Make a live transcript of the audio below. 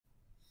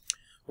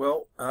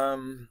Well,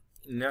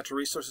 natural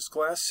resources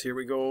class, here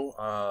we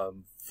go.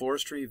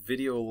 Forestry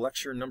video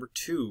lecture number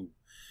 2.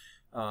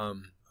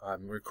 I'm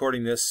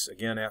recording this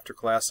again after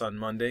class on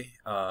Monday,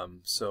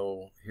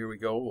 so here we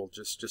go. We'll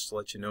just to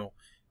let you know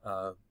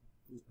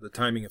the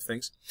timing of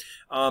things.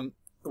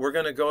 We're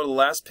going to go to the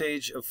last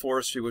page of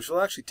forestry, which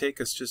will actually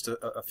take us just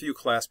a few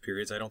class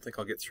periods. I don't think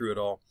I'll get through it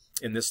all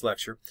in this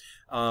lecture,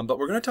 but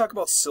we're going to talk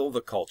about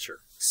silviculture,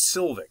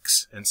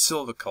 silvics, and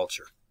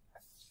silviculture.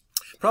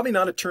 Probably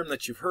not a term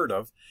that you've heard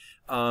of.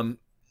 I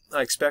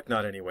expect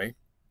not anyway.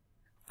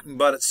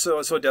 But so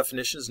a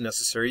definition is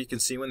necessary. You can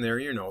see one there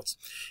in your notes.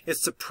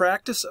 It's the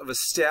practice of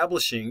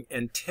establishing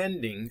and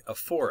tending a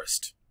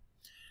forest.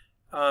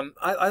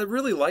 I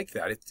really like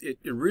that. It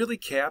really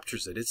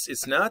captures it.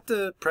 It's not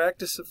the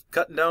practice of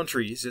cutting down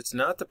trees. It's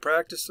not the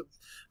practice of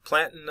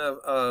planting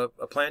a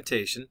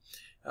plantation.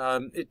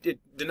 It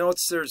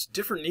denotes there's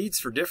different needs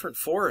for different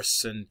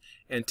forests, and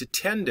to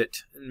tend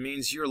it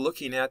means you're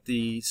looking at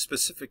the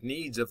specific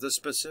needs of the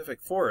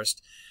specific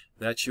forest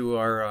that you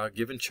are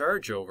given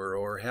charge over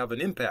or have an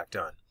impact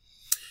on.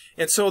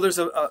 And so there's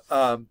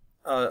a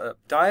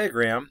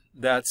diagram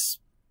that's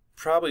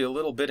probably a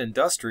little bit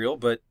industrial,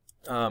 but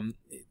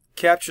it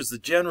captures the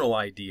general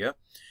idea.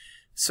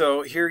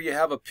 So here you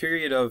have a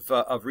period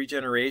of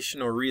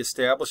regeneration or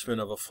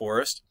reestablishment of a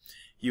forest.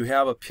 You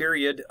have a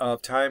period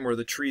of time where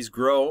the trees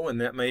grow, and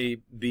that may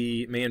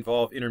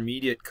involve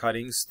intermediate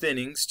cuttings,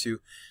 thinnings to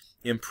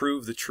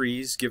improve the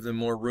trees, give them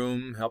more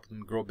room, help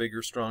them grow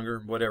bigger, stronger,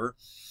 whatever.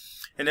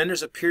 And then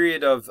there's a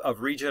period of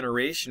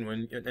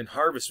regeneration and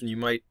harvest when you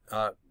might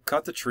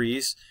cut the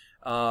trees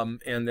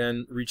and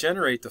then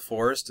regenerate the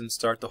forest and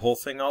start the whole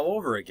thing all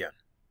over again.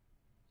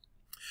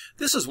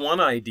 This is one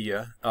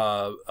idea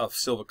of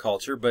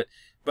silviculture,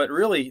 but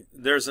really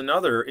there's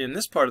another. In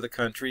this part of the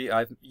country,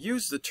 I've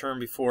used the term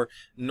before,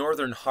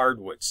 northern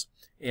hardwoods.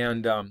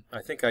 And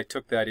I think I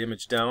took that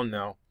image down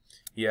now.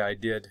 Yeah, I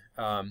did.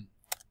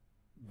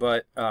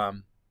 But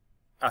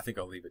I think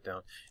I'll leave it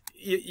down.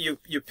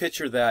 You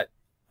picture that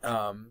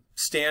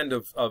stand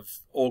of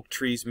oak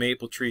trees,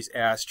 maple trees,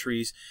 ash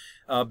trees,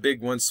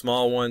 big ones,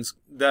 small ones,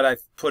 that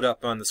I've put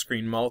up on the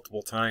screen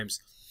multiple times.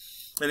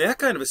 In that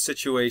kind of a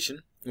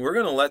situation, we're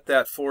going to let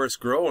that forest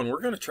grow, and we're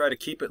going to try to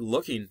keep it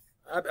looking.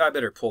 I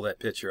better pull that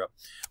picture up.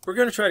 We're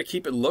going to try to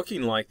keep it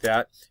looking like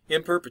that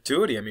in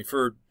perpetuity. I mean,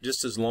 for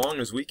just as long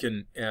as we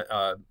can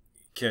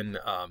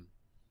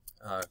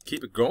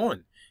keep it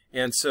going.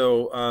 And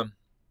so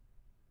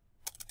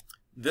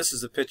this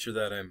is a picture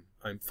that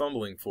I'm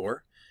fumbling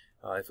for.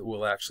 If it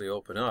will actually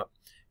open up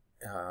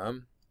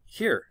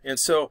here. And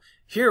so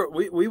here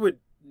we would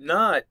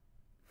not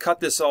cut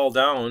this all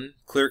down,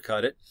 clear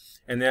cut it,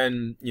 and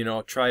then, you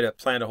know, try to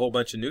plant a whole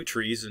bunch of new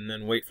trees and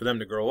then wait for them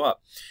to grow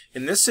up.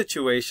 In this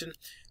situation,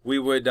 we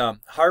would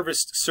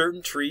harvest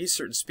certain trees,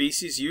 certain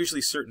species,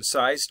 usually certain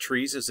size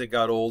trees as they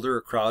got older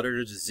or crowded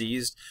or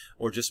diseased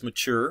or just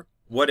mature,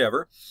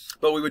 whatever.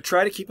 But we would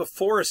try to keep a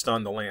forest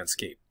on the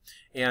landscape.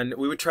 And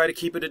we would try to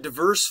keep it a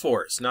diverse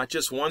forest, not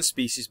just one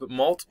species, but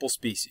multiple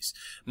species,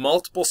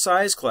 multiple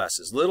size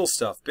classes, little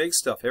stuff, big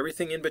stuff,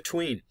 everything in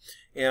between.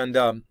 And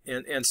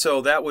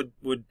so that would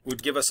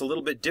give us a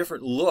little bit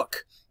different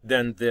look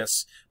than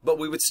this, but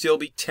we would still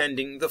be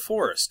tending the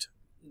forest,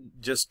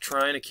 just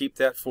trying to keep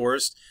that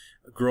forest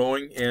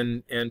growing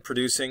and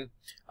producing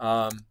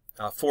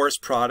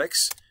forest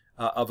products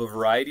of a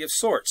variety of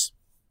sorts.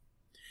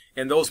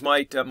 And those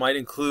might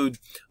include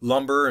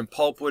lumber and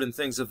pulpwood and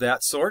things of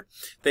that sort.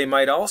 They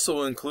might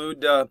also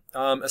include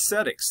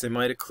aesthetics. They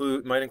might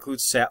include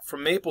sap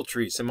from maple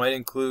trees. They might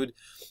include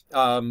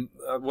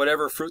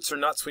whatever fruits or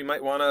nuts we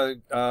might want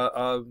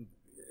to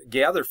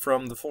gather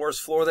from the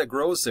forest floor that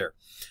grows there.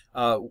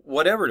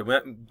 Whatever,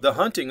 the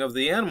hunting of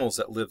the animals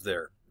that live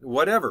there.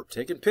 Whatever,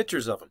 taking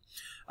pictures of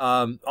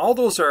them. All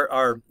those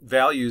are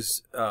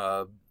values,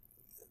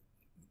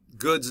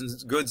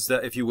 goods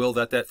that, if you will,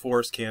 that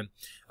forest can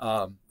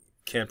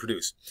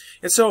produce.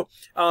 And so,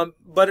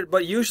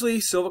 but usually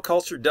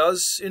silviculture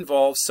does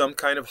involve some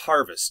kind of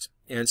harvest.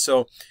 And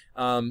so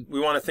we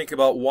want to think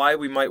about why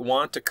we might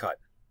want to cut.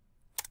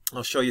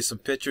 I'll show you some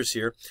pictures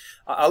here.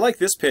 I like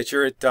this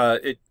picture.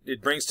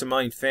 It brings to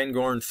mind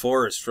Fangorn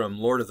Forest from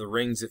Lord of the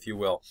Rings, if you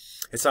will.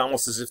 It's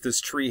almost as if this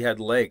tree had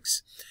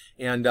legs.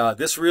 And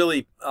this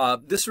really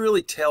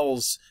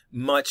tells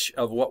much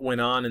of what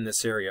went on in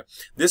this area.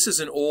 This is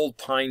an old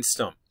pine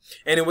stump,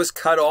 and it was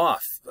cut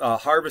off,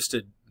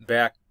 harvested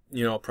back,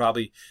 you know,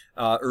 probably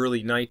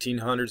early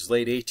 1900s,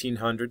 late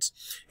 1800s.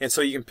 And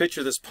so you can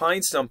picture this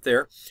pine stump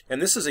there,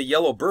 and this is a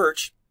yellow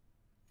birch.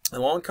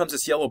 Along comes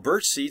this yellow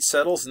birch seed,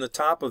 settles in the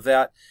top of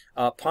that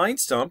pine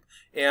stump,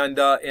 and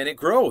it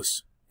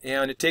grows,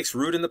 and it takes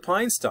root in the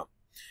pine stump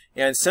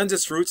and sends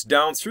its roots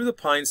down through the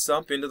pine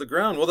stump into the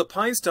ground. Well, the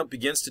pine stump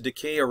begins to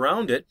decay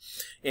around it,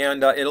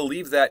 and it'll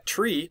leave that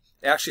tree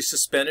actually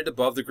suspended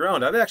above the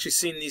ground. I've actually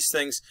seen these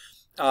things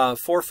 4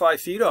 or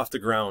 5 feet off the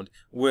ground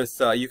with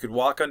you could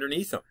walk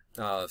underneath them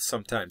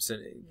sometimes.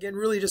 And again,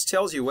 really just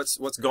tells you what's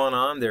gone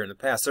on there in the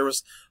past. There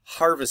was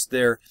harvest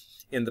there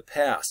in the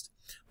past.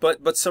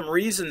 But some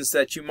reasons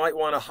that you might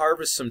want to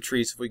harvest some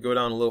trees if we go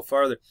down a little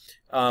farther.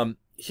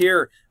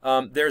 Here,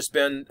 there's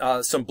been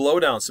some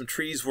blowdown. Some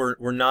trees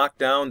were knocked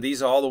down.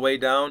 These all the way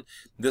down.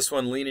 This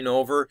one leaning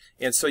over.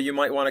 And so you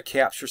might want to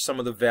capture some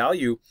of the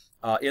value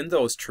in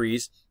those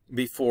trees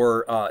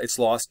before it's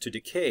lost to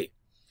decay.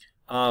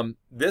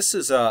 This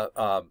is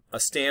a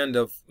stand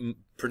of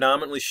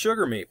predominantly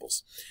sugar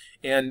maples.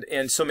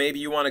 And so maybe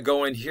you want to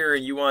go in here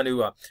and you want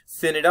to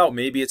thin it out.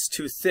 Maybe it's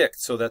too thick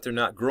so that they're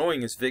not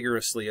growing as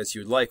vigorously as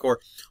you'd like. Or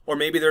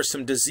maybe there's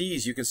some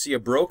disease. You can see a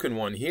broken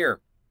one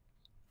here.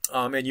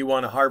 And you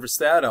want to harvest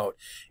that out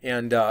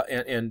and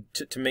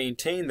to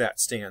maintain that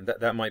stand.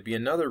 That might be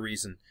another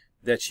reason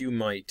that you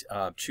might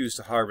choose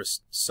to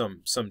harvest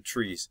some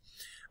trees.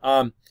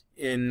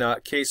 In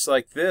a case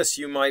like this,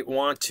 you might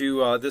want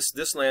to,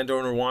 this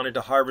landowner wanted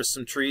to harvest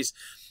some trees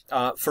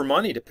for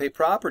money to pay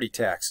property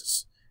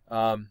taxes.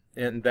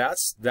 And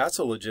that's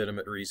a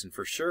legitimate reason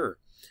for sure.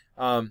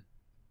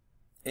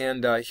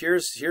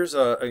 Here's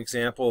an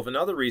example of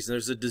another reason.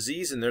 There's a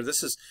disease in there.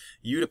 This is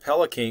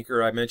Utapella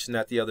canker. I mentioned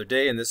that the other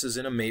day, and this is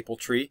in a maple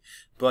tree.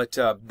 But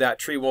that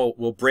tree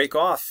will break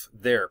off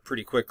there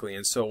pretty quickly,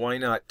 and so why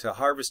not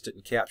harvest it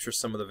and capture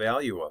some of the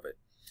value of it?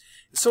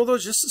 So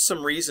those are just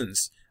some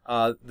reasons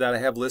that I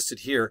have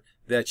listed here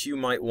that you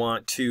might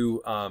want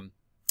to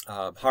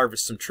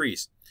harvest some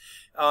trees.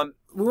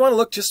 We want to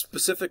look just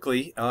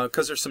specifically,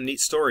 because there's some neat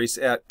stories,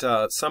 at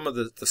some of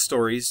the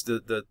stories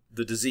the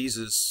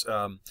diseases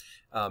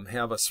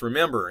have us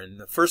remember. And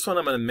the first one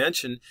I'm going to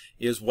mention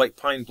is white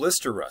pine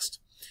blister rust.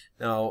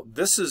 Now,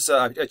 this is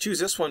I choose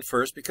this one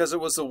first because it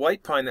was the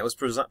white pine that was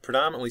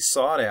predominantly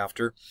sought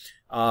after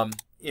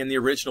in the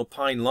original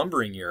pine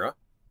lumbering era.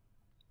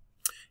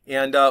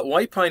 And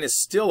white pine is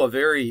still a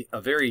very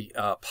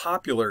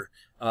popular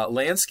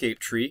landscape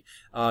tree.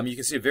 You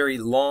can see very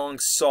long,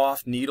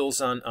 soft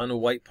needles on a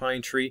white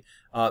pine tree.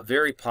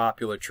 Very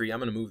popular tree. I'm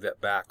going to move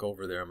that back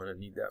over there. I'm going to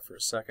need that for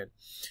a second.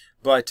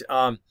 But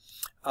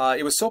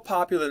it was so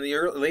popular in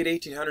the late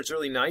 1800s,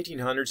 early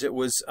 1900s. It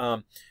was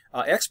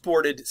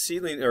exported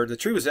seedling, or the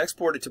tree was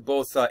exported to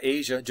both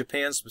Asia,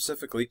 Japan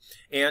specifically,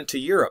 and to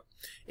Europe.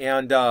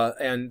 And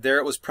there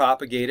it was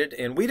propagated.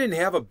 And we didn't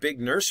have a big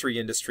nursery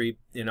industry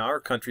in our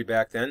country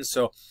back then,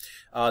 so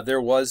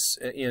there was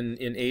in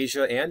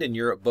Asia and in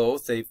Europe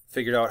both. They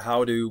figured out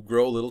how to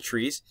grow little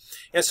trees,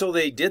 and so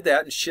they did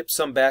that and shipped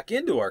some back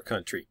into our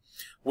country.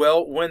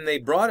 Well, when they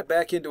brought it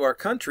back into our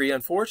country,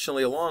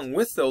 unfortunately, along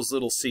with those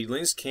little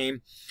seedlings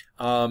came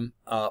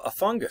a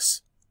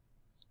fungus.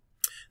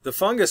 The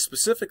fungus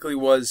specifically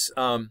was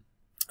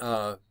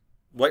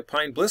white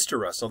pine blister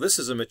rust. Now, this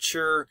is a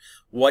mature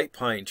white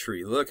pine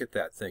tree. Look at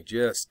that thing,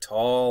 just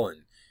tall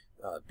and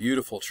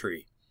beautiful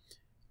tree.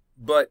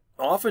 But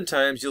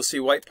oftentimes you'll see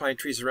white pine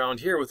trees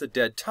around here with a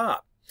dead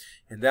top,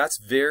 and that's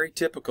very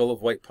typical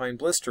of white pine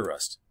blister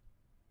rust.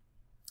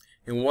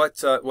 And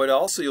what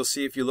also you'll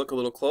see if you look a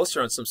little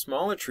closer on some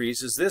smaller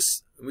trees is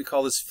this, we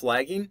call this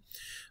flagging,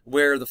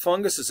 where the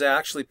fungus has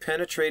actually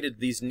penetrated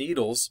these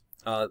needles,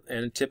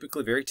 and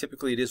very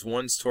typically it is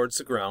ones towards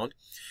the ground,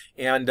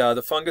 and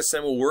the fungus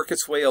then will work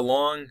its way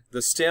along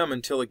the stem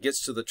until it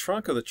gets to the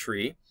trunk of the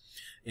tree.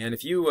 And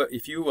if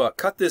you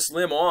cut this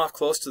limb off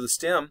close to the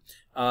stem,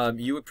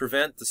 you would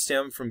prevent the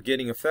stem from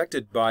getting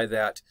affected by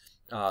that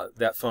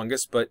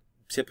fungus, but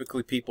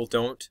typically people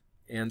don't.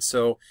 And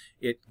so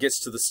it gets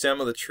to the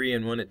stem of the tree,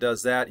 and when it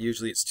does that,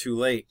 usually it's too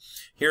late.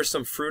 Here's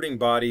some fruiting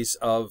bodies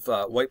of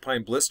white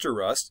pine blister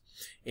rust,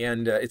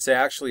 and it's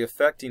actually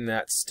affecting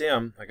that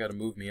stem. I got to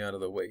move me out of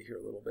the way here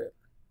a little bit.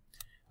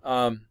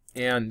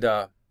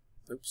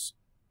 Oops.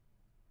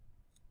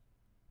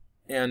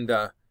 And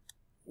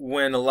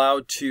when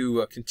allowed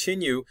to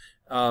continue,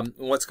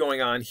 what's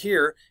going on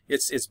here,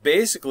 it's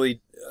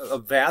basically a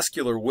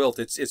vascular wilt.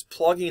 It's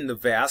plugging the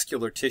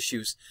vascular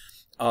tissues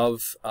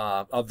of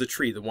the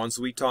tree, the ones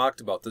we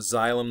talked about, the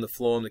xylem, the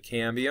phloem, the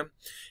cambium,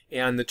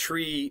 and the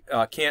tree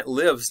can't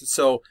live.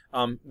 So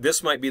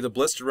this might be the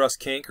blister rust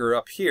canker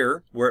up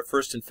here where it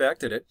first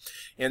infected it,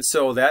 and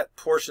so that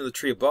portion of the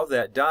tree above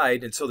that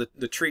died, and so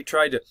the tree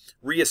tried to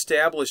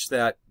reestablish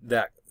that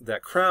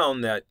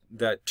crown,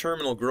 that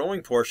terminal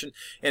growing portion,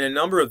 and a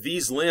number of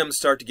these limbs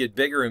start to get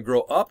bigger and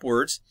grow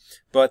upwards,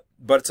 but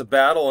it's a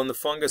battle, and the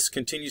fungus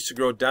continues to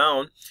grow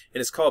down, and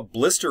it's called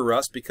blister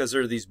rust because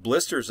there are these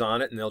blisters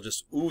on it, and they'll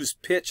just ooze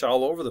pitch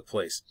all over the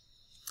place.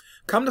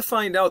 Come to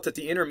find out that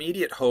the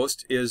intermediate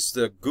host is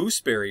the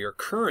gooseberry or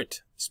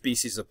currant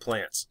species of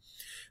plants.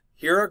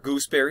 Here are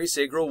gooseberries.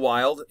 They grow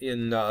wild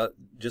in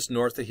just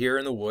north of here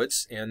in the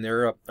woods, and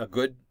they're a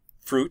good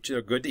fruit.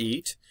 They're good to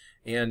eat,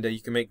 and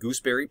you can make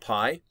gooseberry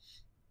pie.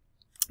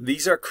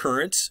 These are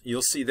currants.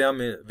 You'll see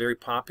them in a very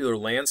popular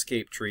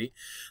landscape tree.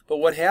 But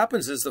what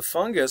happens is the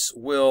fungus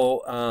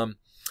will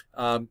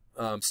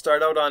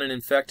start out on an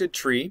infected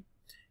tree.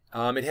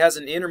 It has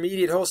an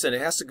intermediate host, and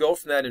it has to go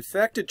from that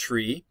infected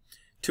tree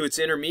to its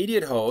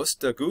intermediate host,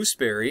 the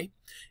gooseberry,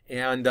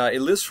 and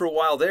it lives for a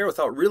while there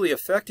without really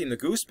affecting the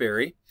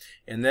gooseberry,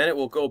 and then it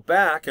will go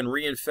back and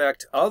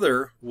reinfect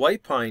other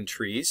white pine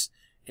trees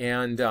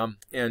and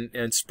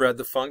spread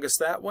the fungus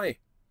that way.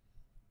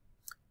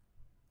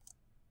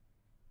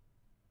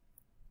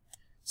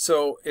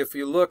 So if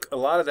you look, a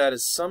lot of that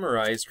is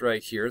summarized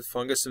right here. The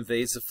fungus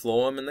invades the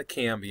phloem and the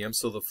cambium.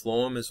 So the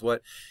phloem is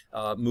what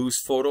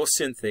moves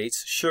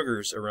photosynthates,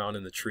 sugars, around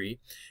in the tree.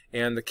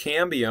 And the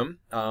cambium,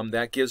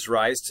 that gives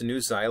rise to new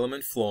xylem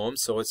and phloem.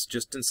 So it's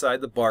just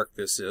inside the bark,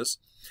 this is.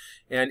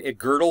 And it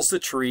girdles the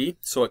tree,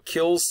 so it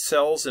kills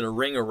cells in a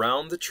ring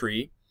around the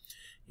tree.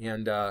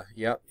 And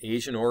yeah,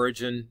 Asian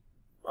origin.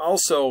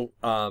 Also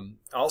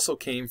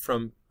came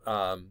from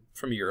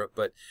Europe,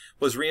 but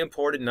was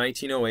reimported in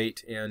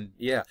 1908. And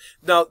yeah,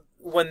 now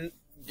when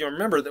you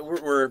remember that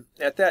we're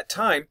at that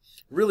time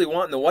really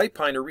wanting the white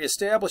pine to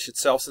reestablish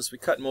itself, since we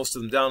cut most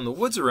of them down in the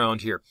woods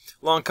around here.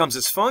 Along comes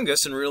this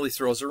fungus and really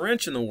throws a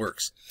wrench in the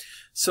works.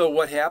 So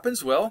what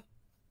happens? Well,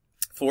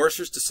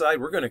 foresters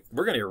decide we're going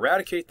to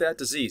eradicate that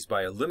disease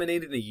by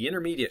eliminating the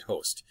intermediate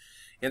host.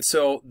 And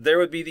so there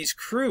would be these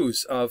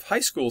crews of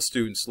high school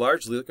students,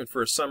 largely looking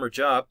for a summer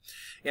job,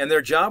 and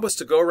their job was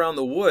to go around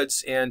the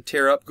woods and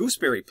tear up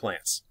gooseberry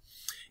plants.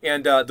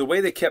 And the way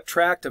they kept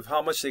track of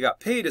how much they got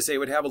paid is they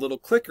would have a little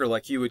clicker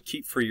like you would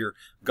keep for your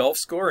golf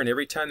score, and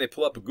every time they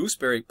pull up a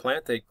gooseberry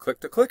plant, they'd click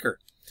the clicker.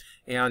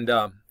 And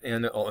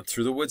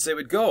through the woods they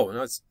would go.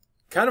 Now, it's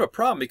kind of a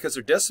problem because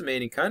they're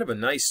decimating kind of a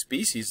nice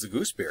species, the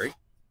gooseberry.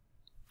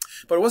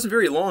 But it wasn't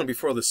very long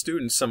before the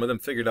students, some of them,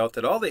 figured out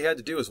that all they had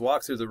to do was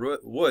walk through the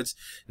woods,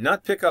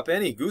 not pick up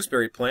any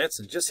gooseberry plants,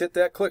 and just hit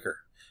that clicker.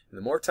 And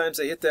the more times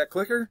they hit that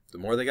clicker, the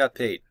more they got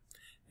paid.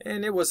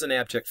 And it was an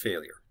abject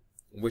failure,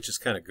 which is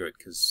kind of good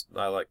because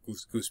I like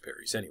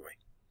gooseberries anyway.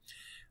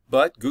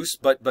 But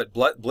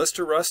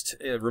blister rust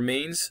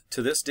remains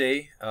to this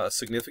day a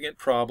significant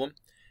problem,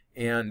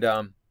 and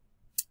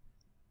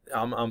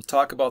I'll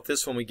talk about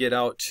this when we get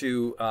out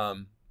to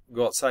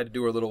go outside to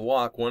do our little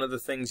walk. One of the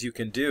things you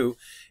can do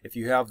if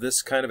you have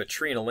this kind of a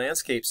tree in a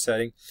landscape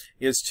setting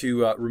is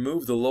to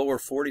remove the lower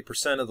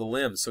 40% of the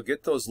limbs. So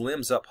get those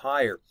limbs up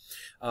higher.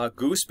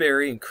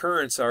 Gooseberry and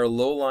currants are a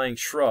low-lying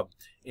shrub,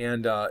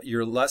 and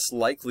you're less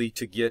likely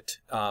to get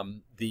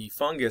the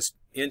fungus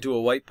into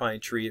a white pine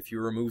tree if you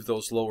remove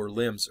those lower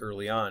limbs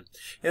early on.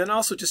 And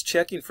also just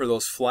checking for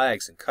those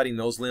flags and cutting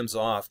those limbs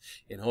off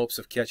in hopes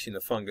of catching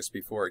the fungus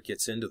before it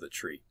gets into the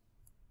tree.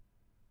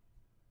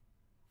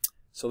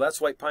 So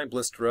that's white pine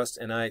blister rust,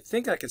 and I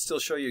think I can still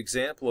show you an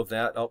example of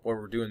that out where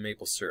we're doing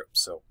maple syrup.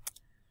 So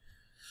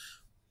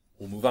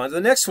we'll move on to the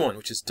next one,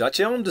 which is Dutch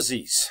elm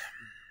disease.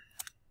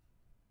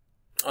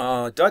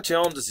 Dutch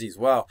elm disease,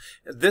 wow.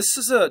 This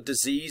is a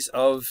disease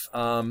of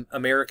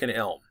American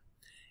elm.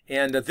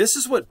 And this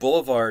is what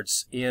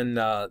boulevards in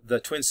the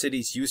Twin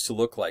Cities used to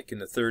look like in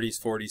the 30s,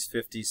 40s,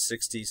 50s,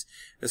 60s.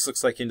 This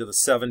looks like into the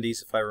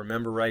 70s, if I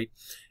remember right.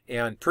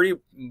 And pretty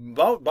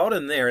about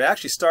in there. It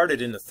actually started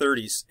in the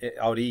 30s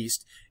out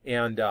east.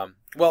 And,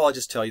 well, I'll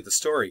just tell you the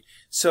story.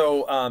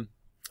 So,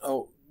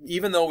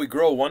 even though we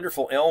grow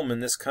wonderful elm in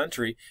this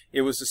country,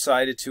 it was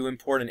decided to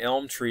import an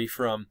elm tree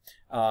from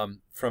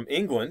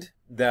England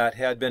that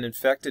had been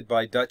infected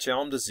by Dutch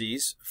elm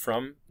disease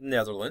from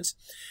Netherlands.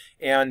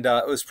 And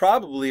it was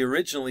probably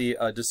originally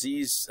a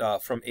disease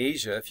from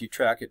Asia, if you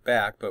track it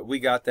back, but we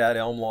got that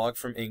elm log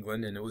from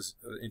England, and it was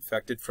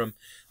infected from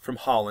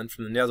Holland,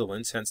 from the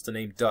Netherlands, hence the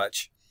name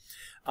Dutch.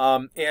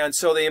 And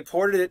so they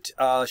imported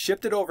it,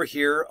 shipped it over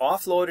here,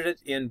 offloaded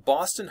it in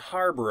Boston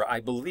Harbor, I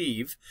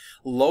believe,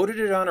 loaded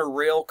it on a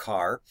rail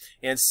car,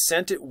 and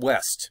sent it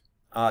west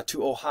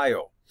to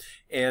Ohio.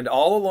 And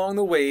all along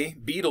the way,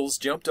 beetles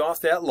jumped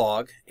off that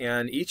log,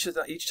 and each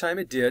time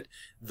it did,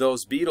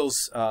 those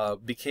beetles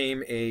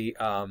became a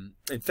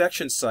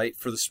infection site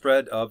for the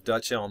spread of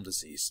Dutch elm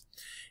disease.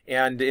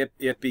 And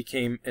it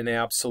became an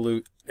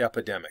absolute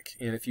epidemic.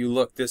 And if you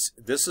look, this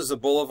is a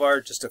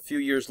boulevard. Just a few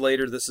years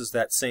later, this is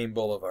that same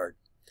boulevard,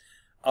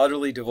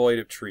 utterly devoid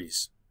of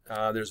trees.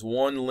 There's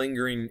one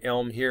lingering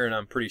elm here, and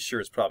I'm pretty sure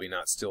it's probably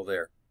not still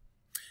there.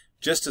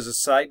 Just as a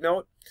side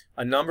note,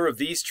 a number of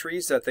these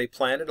trees that they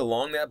planted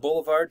along that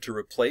boulevard to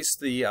replace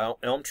the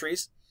elm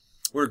trees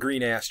were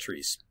green ash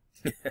trees,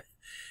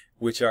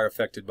 which are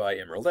affected by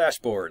emerald ash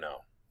borer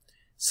now.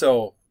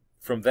 So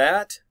from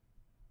that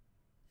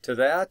to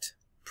that,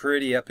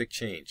 pretty epic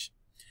change.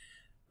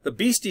 The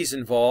beasties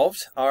involved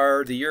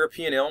are the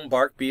European elm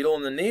bark beetle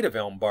and the native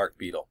elm bark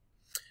beetle.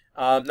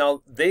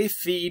 Now, they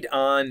feed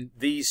on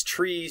these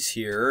trees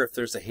here. If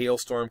there's a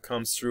hailstorm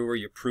comes through or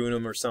you prune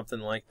them or something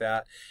like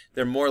that,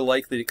 they're more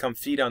likely to come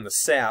feed on the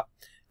sap.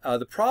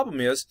 The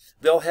problem is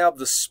they'll have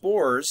the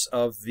spores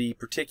of the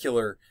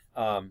particular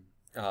pathogen,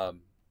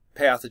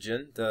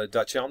 the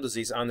Dutch elm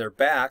disease, on their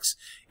backs,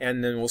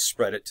 and then will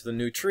spread it to the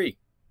new tree.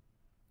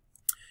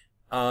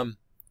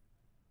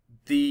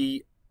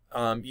 The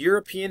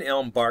European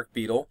elm bark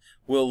beetle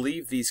will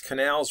leave these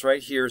canals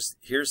right here.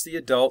 Here's the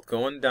adult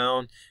going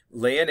down,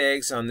 laying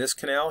eggs on this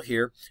canal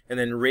here, and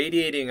then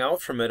radiating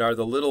out from it are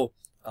the little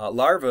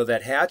larvae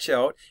that hatch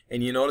out,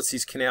 and you notice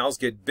these canals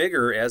get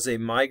bigger as they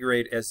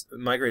migrate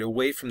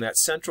away from that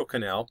central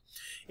canal.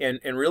 And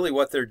really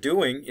what they're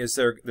doing is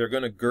they're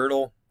going to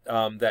girdle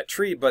that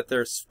tree, but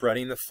they're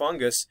spreading the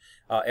fungus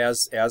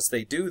as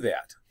they do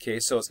that. Okay,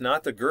 so it's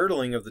not the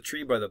girdling of the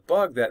tree by the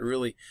bug that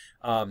really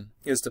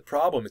is the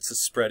problem. It's the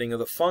spreading of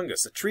the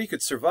fungus. The tree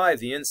could survive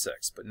the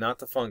insects, but not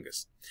the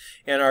fungus.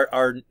 And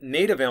our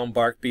native elm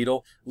bark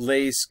beetle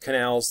lays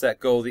canals that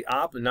go the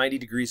 90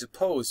 degrees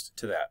opposed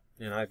to that.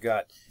 And I've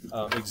got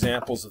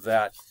examples of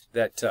that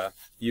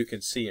you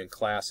can see in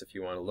class if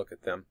you want to look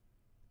at them.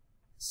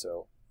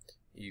 So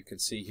you can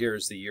see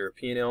here's the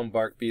European elm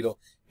bark beetle,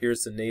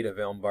 here's the native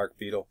elm bark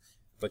beetle,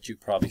 but you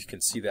probably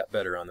can see that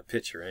better on the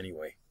picture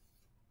anyway.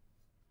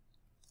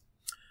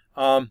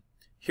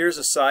 Here's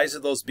the size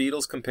of those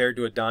beetles compared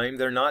to a dime.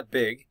 They're not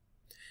big.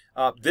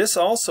 This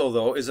also,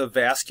 though, is a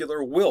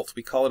vascular wilt.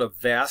 We call it a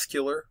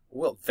vascular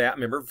wilt.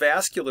 Remember,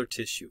 vascular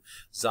tissue,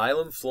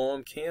 xylem,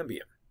 phloem,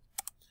 cambium.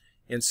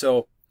 And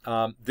so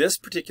this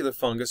particular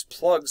fungus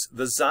plugs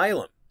the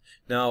xylem.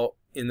 Now,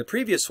 in the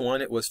previous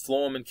one, it was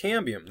phloem and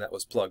cambium that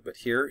was plugged, but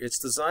here it's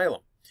the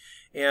xylem.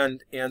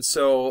 And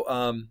so,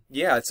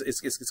 yeah,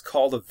 it's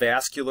called a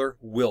vascular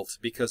wilt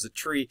because the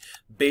tree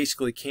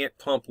basically can't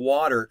pump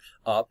water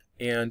up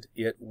and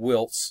it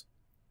wilts.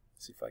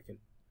 Let's see if I can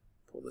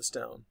pull this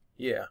down.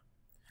 Yeah,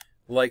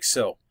 like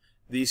so.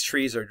 These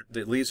trees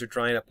the leaves are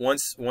drying up.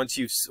 Once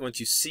you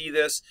see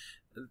this,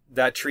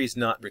 that tree's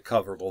not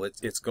recoverable.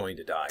 It's going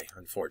to die,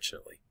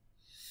 unfortunately.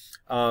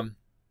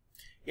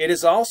 It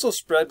is also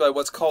spread by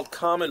what's called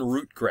common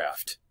root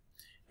graft.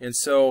 And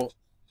so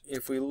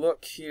if we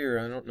look here,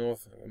 I don't know if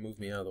move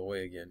me out of the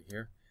way again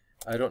here.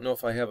 I don't know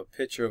if I have a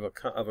picture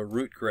of a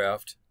root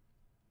graft.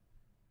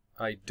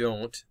 I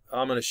don't.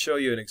 I'm going to show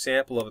you an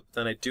example of it, but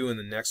then I do in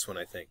the next one,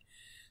 I think.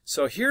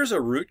 So here's a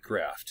root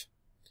graft.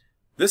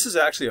 This is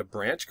actually a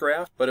branch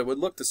graft, but it would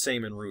look the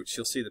same in roots.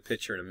 You'll see the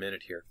picture in a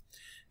minute here.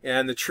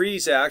 And the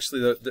trees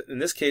actually, in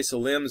this case, the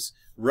limbs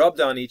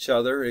rubbed on each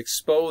other,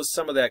 exposed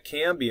some of that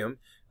cambium.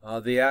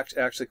 They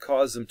actually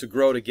caused them to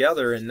grow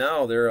together, and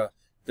now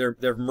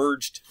they're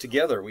merged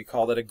together. We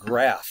call that a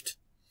graft.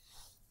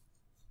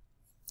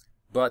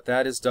 But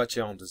that is Dutch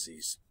elm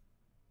disease.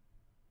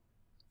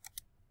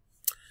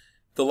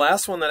 The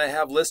last one that I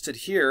have listed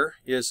here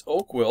is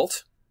oak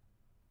wilt.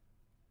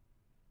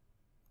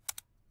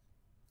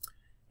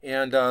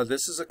 And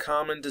this is a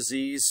common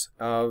disease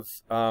of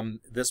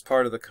this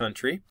part of the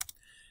country.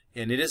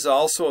 And it is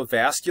also a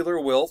vascular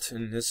wilt,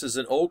 and this is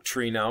an oak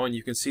tree now, and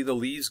you can see the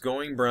leaves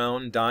going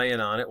brown, dying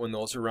on it when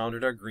those around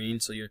it are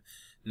green, so you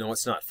know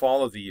it's not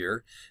fall of the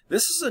year.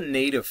 This is a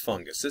native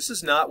fungus. This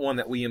is not one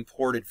that we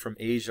imported from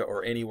Asia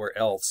or anywhere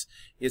else.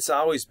 It's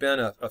always been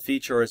a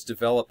feature, or it's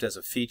developed as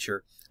a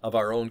feature of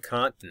our own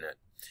continent.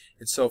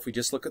 And so if we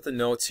just look at the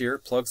notes here,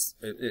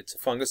 it's a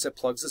fungus that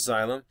plugs the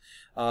xylem,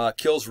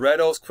 kills red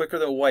oaks quicker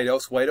than white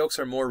oaks. White oaks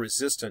are more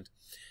resistant.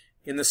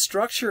 In the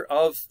structure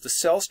of the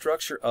cell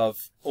structure of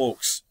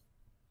oaks,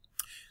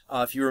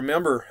 if you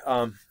remember,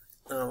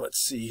 let's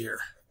see here.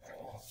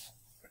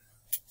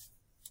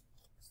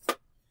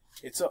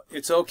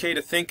 It's okay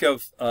to think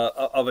of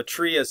a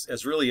tree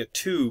as really a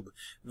tube.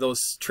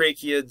 Those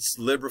tracheids,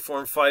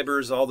 libriform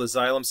fibers, all the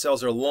xylem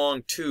cells are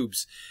long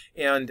tubes,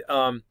 and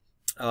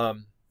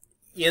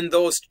in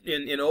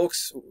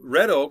oaks,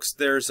 red oaks,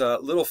 there's a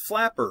little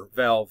flapper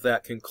valve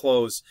that can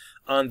close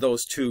on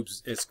those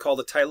tubes. It's called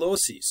a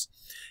tyloses.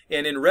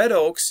 And in red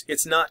oaks,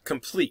 it's not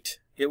complete.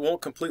 It won't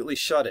completely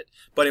shut it.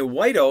 But in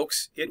white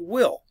oaks, it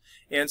will.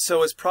 And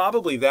so it's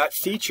probably that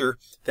feature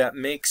that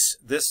makes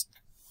this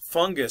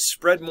fungus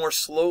spread more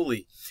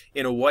slowly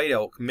in a white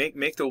oak,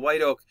 make the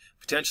white oak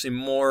potentially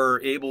more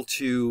able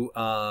to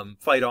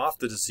fight off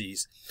the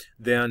disease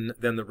than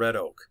the red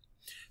oak.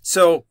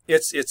 So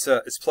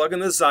it's plugging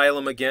the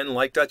xylem again,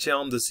 like Dutch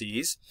elm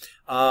disease,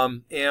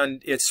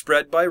 and it's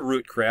spread by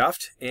root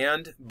graft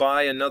and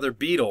by another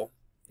beetle.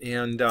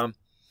 And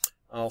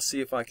I'll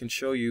see if I can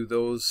show you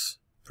those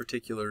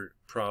particular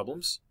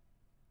problems.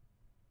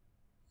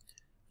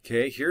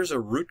 Okay, here's a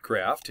root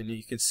graft, and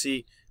you can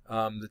see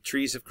the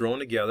trees have grown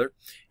together.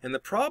 And the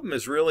problem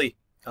is really,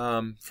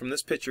 from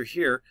this picture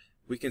here,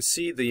 we can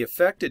see the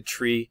affected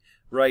tree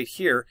right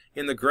here.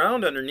 In the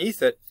ground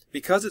underneath it,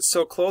 because it's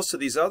so close to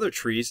these other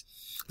trees,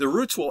 the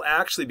roots will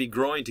actually be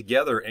growing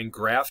together and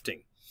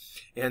grafting.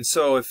 And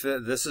so if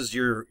this is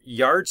your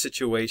yard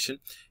situation,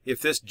 if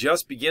this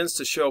just begins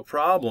to show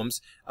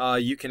problems,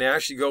 you can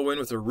actually go in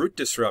with a root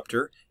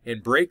disruptor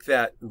and break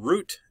that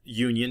root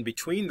union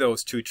between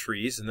those two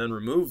trees and then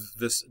remove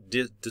this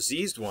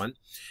diseased one,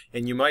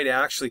 and you might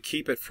actually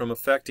keep it from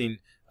affecting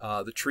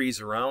the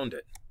trees around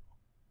it.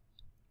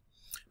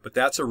 But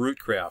that's a root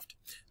graft.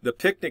 The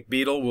picnic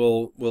beetle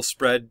will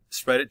spread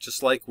it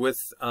just like with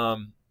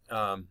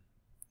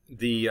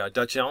the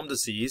Dutch elm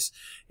disease,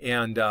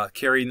 and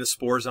carrying the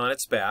spores on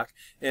its back.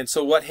 And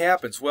so what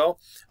happens? Well,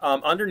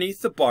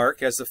 underneath the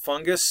bark, as the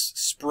fungus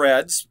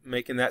spreads,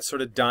 making that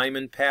sort of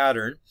diamond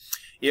pattern,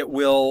 it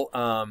will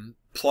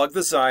plug the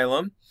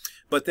xylem,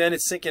 but then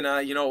it's thinking,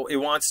 you know, it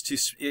wants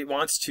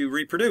to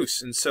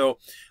reproduce, and so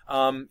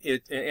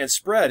and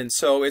spread, and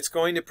so it's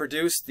going to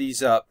produce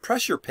these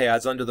pressure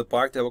pads under the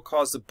bark that will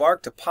cause the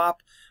bark to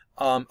pop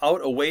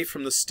out away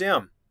from the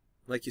stem.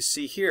 like you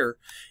see here,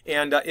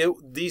 and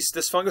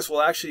this fungus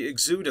will actually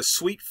exude a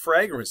sweet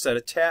fragrance that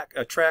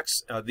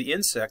attracts the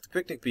insect, the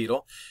picnic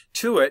beetle,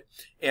 to it,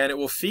 and it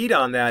will feed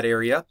on that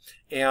area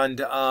and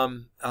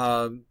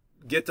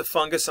get the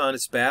fungus on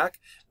its back,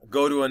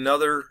 go to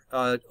another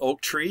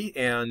oak tree,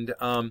 and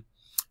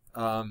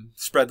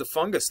spread the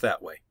fungus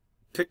that way.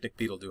 Picnic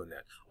beetle doing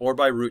that, or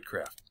by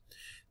rootcraft.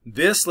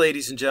 This,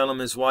 ladies and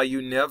gentlemen, is why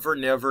you never,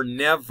 never,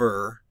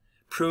 never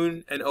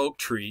prune an oak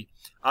tree.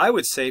 I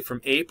would say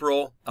from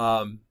April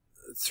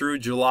through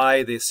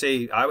July. They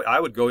say I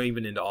would go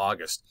even into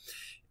August.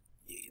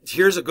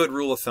 Here's a good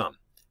rule of thumb.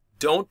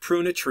 Don't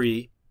prune a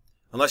tree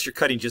unless you're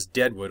cutting just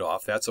dead wood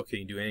off. That's okay,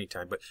 you can do it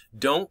anytime. But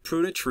don't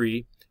prune a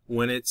tree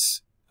when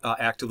it's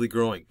actively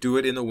growing. Do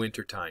it in the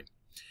winter time.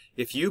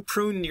 If you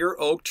prune your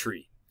oak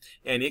tree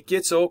and it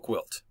gets oak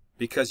wilt,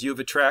 because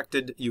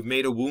you've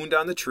made a wound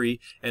on the tree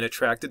and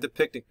attracted the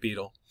picnic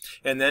beetle,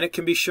 and then it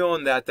can be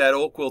shown that that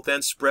oak wilt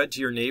then spread to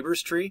your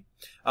neighbor's tree,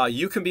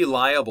 you can be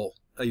liable.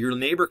 Your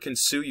neighbor can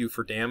sue you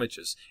for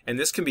damages, and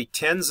this can be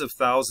tens of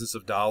thousands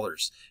of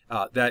dollars.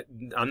 That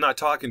I'm not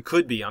talking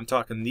could be, I'm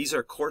talking these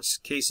are court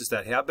cases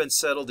that have been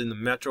settled in the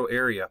metro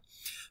area.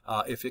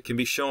 If it can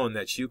be shown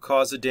that you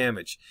caused the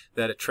damage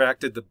that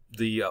attracted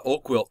the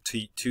oak wilt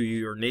to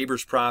your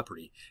neighbor's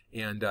property,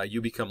 and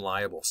you become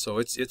liable. So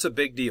it's a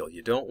big deal.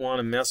 You don't want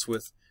to mess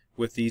with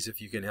these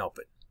if you can help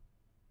it.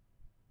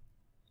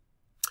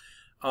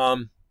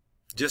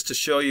 Just to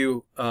show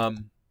you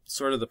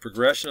sort of the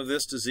progression of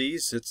this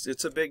disease,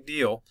 it's a big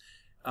deal.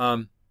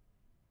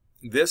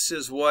 This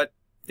is what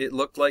it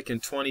looked like in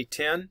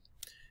 2010.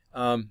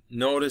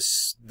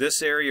 Notice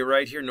this area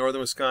right here,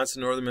 northern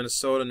Wisconsin, northern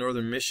Minnesota,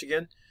 northern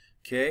Michigan.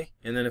 Okay,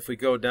 and then if we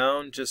go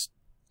down so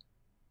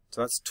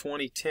that's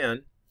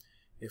 2010.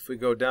 If we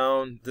go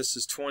down, this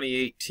is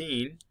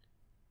 2018.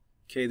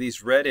 Okay,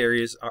 these red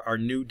areas are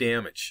new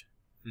damage,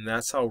 and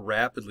that's how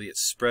rapidly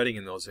it's spreading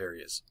in those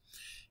areas.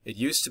 It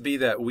used to be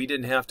that we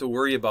didn't have to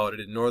worry about it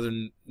in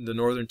the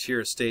northern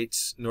tier of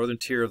states, northern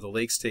tier of the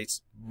lake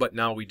states, but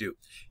now we do.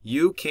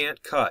 You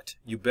can't cut.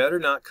 You better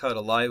not cut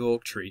a live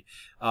oak tree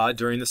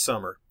during the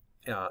summer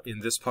in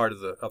this part of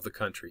the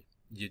country.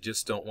 You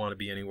just don't want to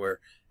be anywhere,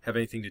 have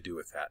anything to do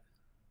with that.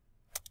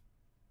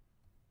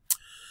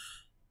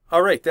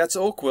 All right, that's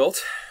oak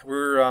wilt.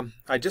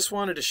 I just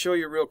wanted to show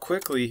you real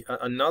quickly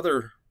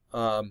another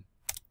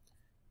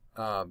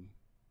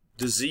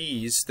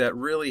disease that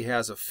really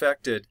has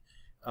affected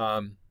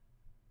our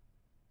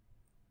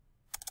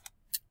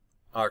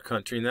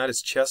country, and that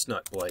is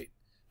chestnut blight.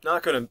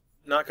 Not gonna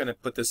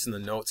put this in the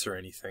notes or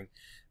anything,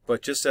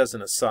 but just as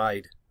an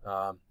aside,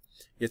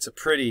 it's a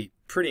pretty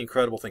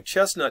incredible thing.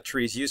 Chestnut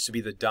trees used to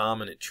be the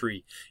dominant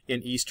tree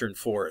in eastern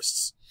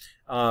forests.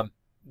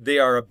 They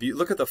are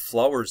look at the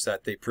flowers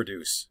that they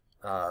produce.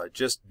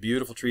 Just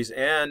beautiful trees,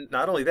 and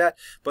not only that,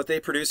 but they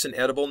produce an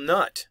edible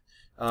nut.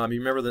 You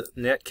remember the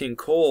Nat King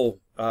Cole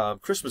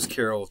Christmas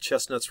Carol,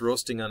 chestnuts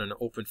roasting on an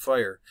open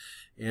fire,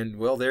 and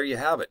well, there you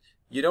have it.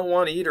 You don't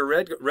want to eat a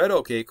red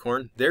oak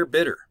acorn; they're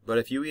bitter. But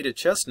if you eat a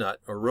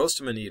chestnut or roast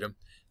them and eat them,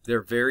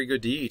 they're very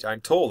good to eat.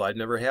 I'm told. I've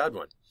never had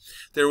one.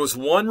 There was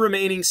one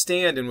remaining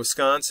stand in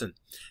Wisconsin,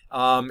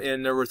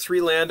 and there were 3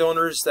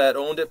 landowners that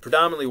owned it,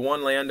 predominantly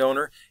one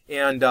landowner,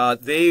 and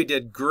they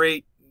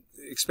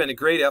expended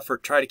great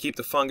effort to try to keep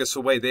the fungus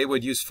away. They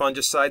would use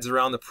fungicides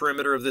around the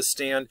perimeter of this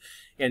stand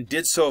and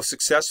did so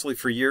successfully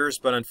for years,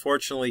 but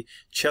unfortunately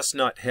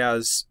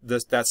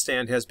that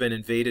stand has been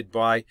invaded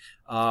by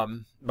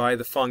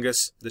the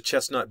fungus, the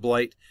chestnut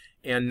blight,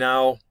 and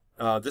now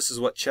this is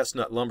what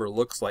chestnut lumber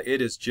looks like.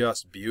 It is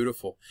just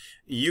beautiful.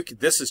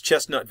 This is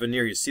chestnut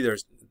veneer. You see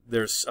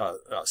there's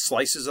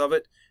slices of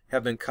it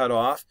have been cut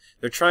off.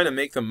 They're trying to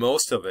make the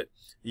most of it.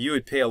 You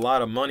would pay a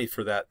lot of money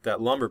for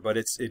that lumber, but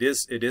it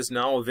is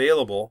now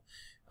available,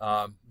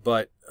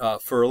 but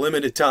for a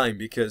limited time,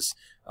 because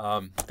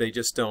they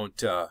just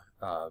don't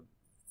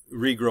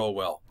regrow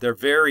well. They're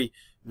very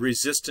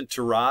resistant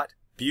to rot.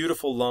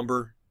 Beautiful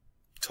lumber,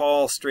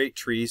 tall, straight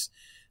trees.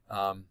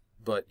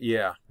 But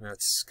yeah,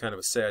 that's kind of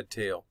a sad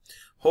tale.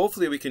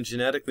 Hopefully we can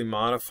genetically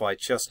modify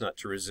chestnut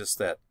to resist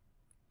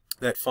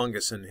that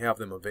fungus and have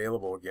them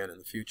available again in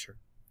the future.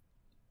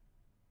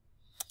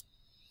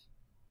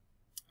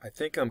 I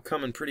think I'm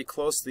coming pretty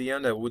close to the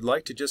end. I would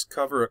like to just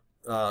cover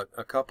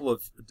a couple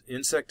of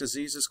insect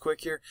diseases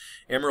quick here.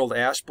 Emerald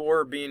ash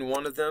borer being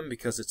one of them,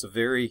 because it's a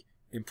very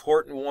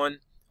important one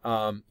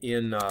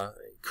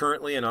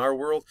currently in our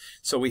world.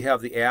 So we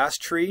have the ash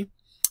tree.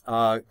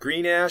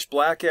 Green ash,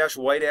 black ash,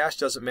 white ash,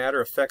 doesn't matter,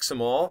 affects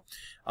them all.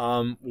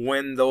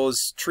 When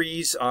those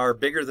trees are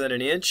bigger than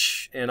 1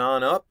 inch and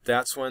on up,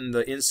 that's when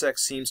the insect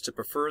seems to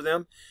prefer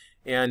them,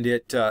 and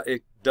it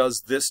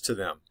does this to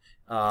them.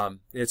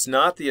 It's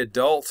not the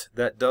adult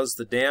that does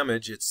the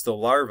damage, it's the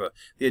larva.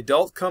 The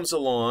adult comes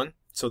along,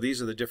 so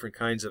these are the different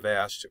kinds of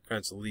ash, different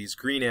kinds of leaves.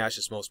 Green ash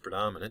is most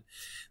predominant.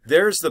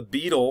 There's the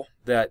beetle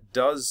that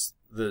does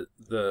the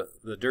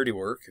dirty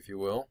work, if you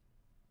will.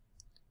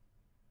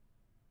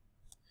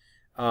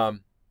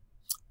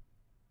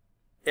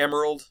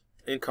 Emerald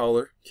in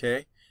color,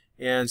 okay?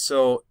 And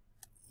so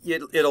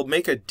it'll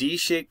make a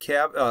D-shaped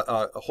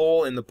a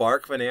hole in the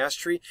bark of an ash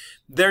tree.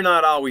 They're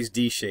not always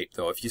D-shaped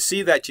though. If you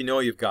see that, you know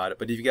you've got it.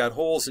 But if you got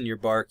holes in your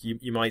bark,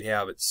 you might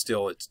have it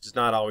still. It's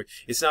not always.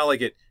 It's not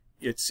like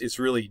it's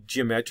really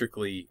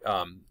geometrically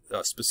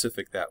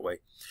specific that way.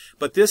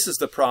 But this is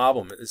the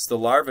problem. It's the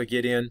larvae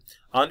get in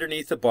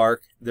underneath the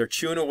bark. They're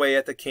chewing away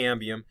at the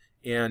cambium,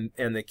 and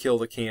they kill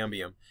the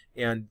cambium.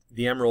 And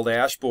the emerald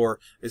ash borer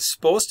is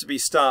supposed to be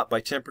stopped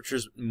by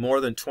temperatures more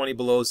than 20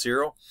 below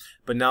zero,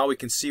 but now we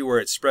can see where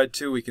it's spread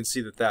to. We can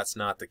see that that's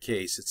not the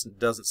case. It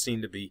doesn't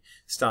seem to be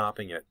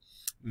stopping it.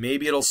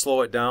 Maybe it'll slow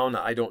it down.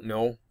 I don't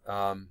know.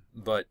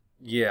 But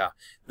yeah,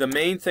 the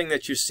main thing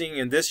that you're seeing,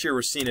 and this year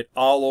we're seeing it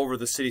all over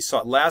the city. Saw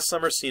it last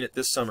summer, seen it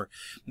this summer.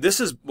 This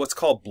is what's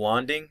called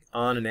blonding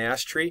on an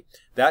ash tree.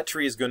 That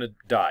tree is going to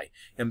die.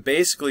 And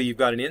basically you've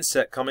got an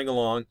insect coming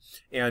along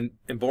and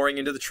boring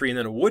into the tree, and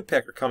then a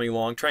woodpecker coming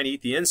along trying to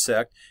eat the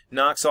insect,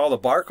 knocks all the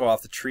bark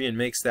off the tree and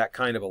makes that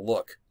kind of a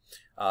look.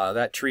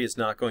 That tree is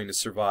not going to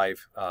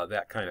survive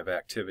that kind of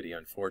activity,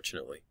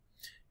 unfortunately.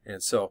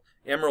 And so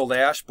emerald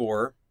ash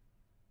borer,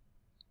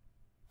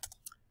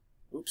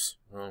 oops,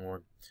 wrong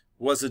one,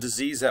 was a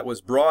disease that was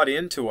brought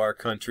into our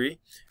country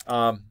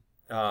in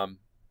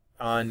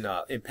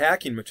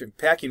packing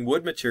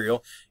wood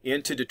material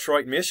into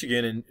Detroit,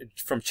 Michigan, and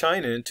from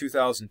China in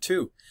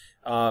 2002,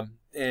 so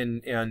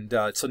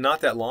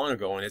not that long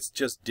ago, and it's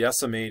just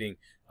decimating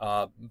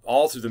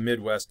all through the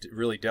Midwest,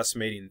 really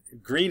decimating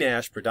green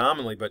ash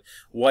predominantly, but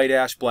white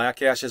ash,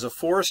 black ash. As a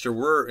forester,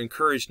 we're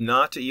encouraged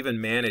not to even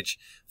manage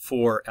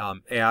for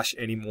ash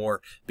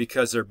anymore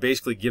because they're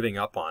basically giving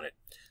up on it.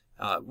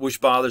 Which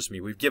bothers me.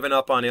 We've given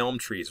up on elm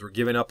trees. We're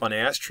giving up on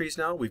ash trees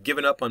now. We've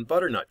given up on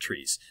butternut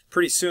trees.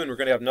 Pretty soon we're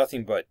going to have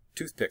nothing but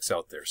toothpicks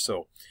out there.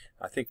 So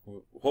I think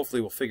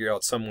hopefully we'll figure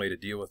out some way to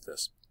deal with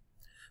this.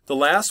 The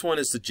last one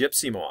is the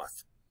gypsy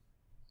moth.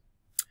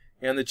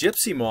 And the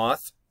gypsy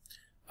moth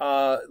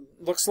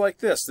looks like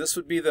this. This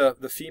would be the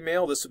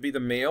female. This would be the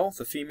male.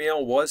 The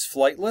female was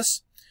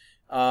flightless.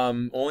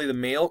 Only the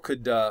male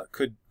could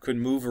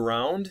move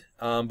around.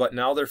 But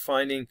now they're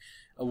finding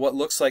what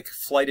looks like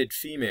flighted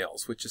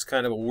females, which is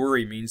kind of a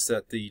worry. Means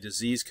that the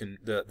disease can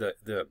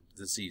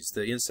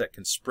the insect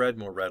can spread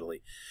more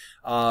readily.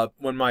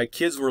 When my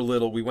kids were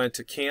little, we went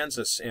to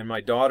Kansas, and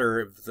my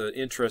daughter, the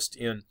interest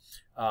in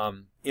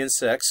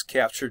insects,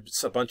 captured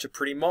a bunch of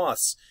pretty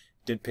moths.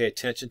 Didn't pay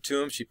attention to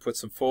them. She put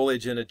some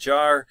foliage in a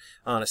jar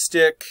on a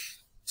stick,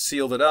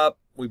 sealed it up.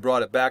 We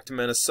brought it back to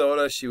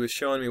Minnesota. She was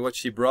showing me what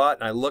she brought,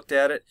 and I looked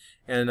at it,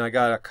 and I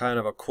got a kind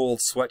of a cold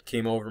sweat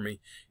came over me,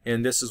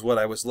 and this is what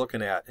I was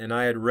looking at, and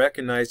I had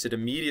recognized it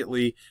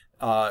immediately.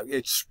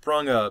 It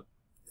sprung a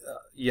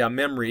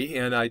memory,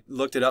 and I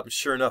looked it up, and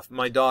sure enough,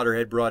 my daughter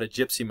had brought a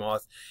gypsy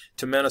moth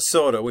to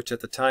Minnesota, which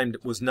at the time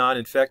was not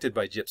infected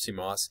by gypsy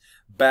moths,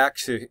 back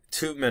to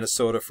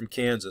Minnesota from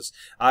Kansas.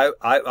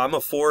 I'm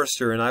a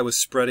forester, and I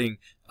was spreading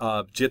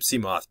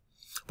gypsy moth.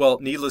 Well,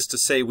 needless to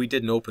say, we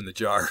didn't open the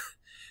jar.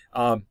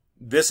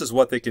 This is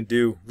what they can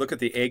do. Look at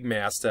the egg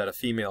mass that a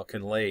female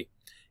can lay.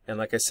 And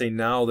like I say,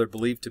 now they're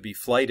believed to be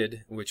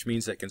flighted, which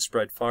means they can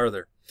spread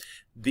farther.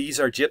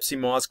 These are gypsy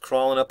moths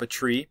crawling up a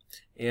tree,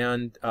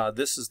 and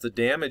this is the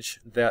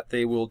damage that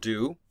they will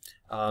do,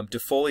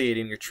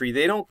 defoliating a tree.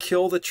 They don't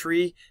kill the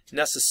tree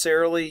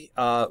necessarily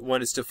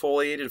when it's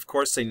defoliated. Of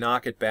course, they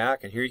knock it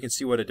back, and here you can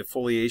see what a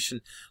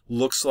defoliation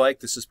looks like.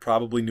 This is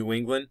probably New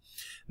England.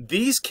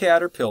 These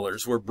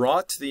caterpillars were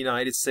brought to the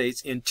United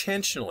States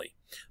intentionally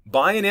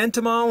by an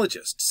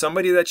entomologist,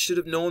 somebody that should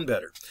have known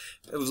better.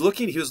 He was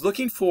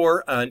looking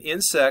for an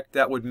insect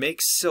that would make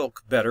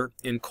silk better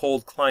in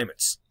cold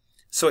climates.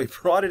 So he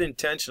brought it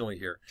intentionally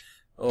here.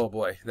 Oh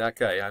boy, that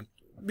guy. I'd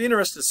be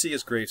interested to see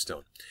his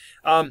gravestone.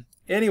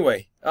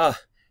 Anyway,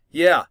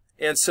 yeah.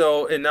 And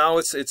now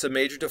it's a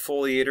major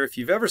defoliator. If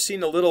you've ever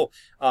seen the little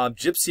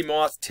gypsy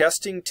moth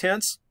testing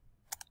tents,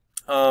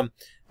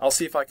 I'll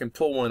see if I can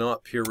pull one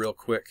up here real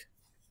quick.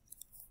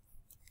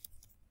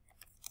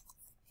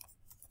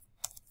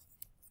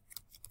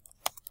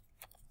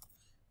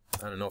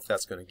 I don't know if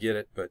that's going to get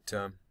it, but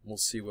we'll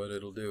see what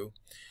it'll do.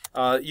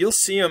 You'll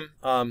see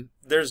them.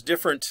 There's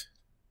different.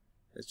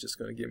 It's just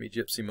going to give me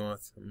gypsy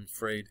moth, I'm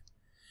afraid.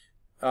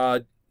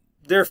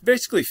 They're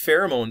basically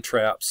pheromone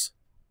traps.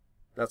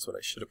 That's what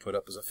I should have put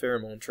up as a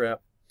pheromone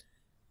trap.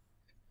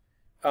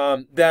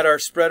 That are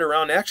spread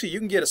around. Actually, you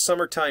can get a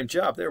summertime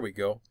job. There we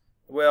go.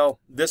 Well,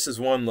 this is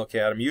one look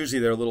at them.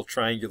 Usually they're little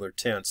triangular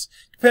tents,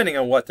 depending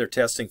on what they're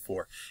testing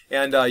for.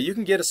 And you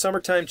can get a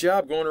summertime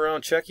job going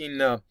around checking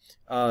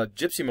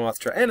gypsy moth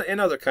traps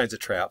and other kinds of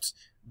traps.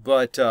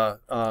 But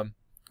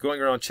going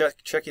around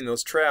checking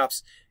those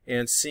traps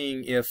and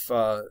seeing if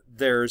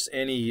there's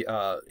any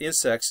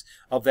insects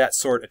of that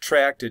sort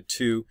attracted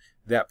to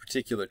that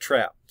particular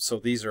trap. So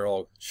these are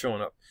all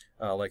showing up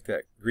like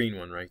that green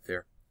one right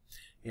there.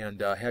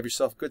 And have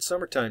yourself a good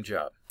summertime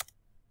job.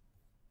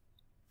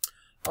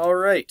 All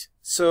right,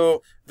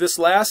 So this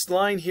last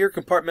line here,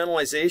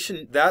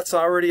 compartmentalization, that's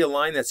already a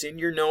line that's in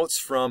your notes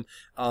from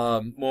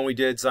when we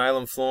did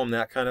xylem, phloem,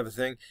 that kind of a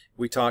thing.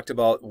 We talked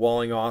about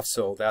walling off,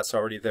 so that's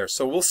already there.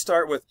 So we'll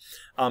start with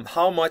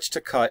how much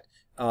to cut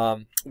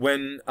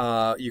when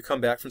you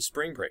come back from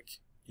spring break.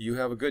 You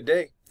have a good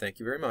day. Thank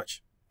you very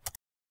much.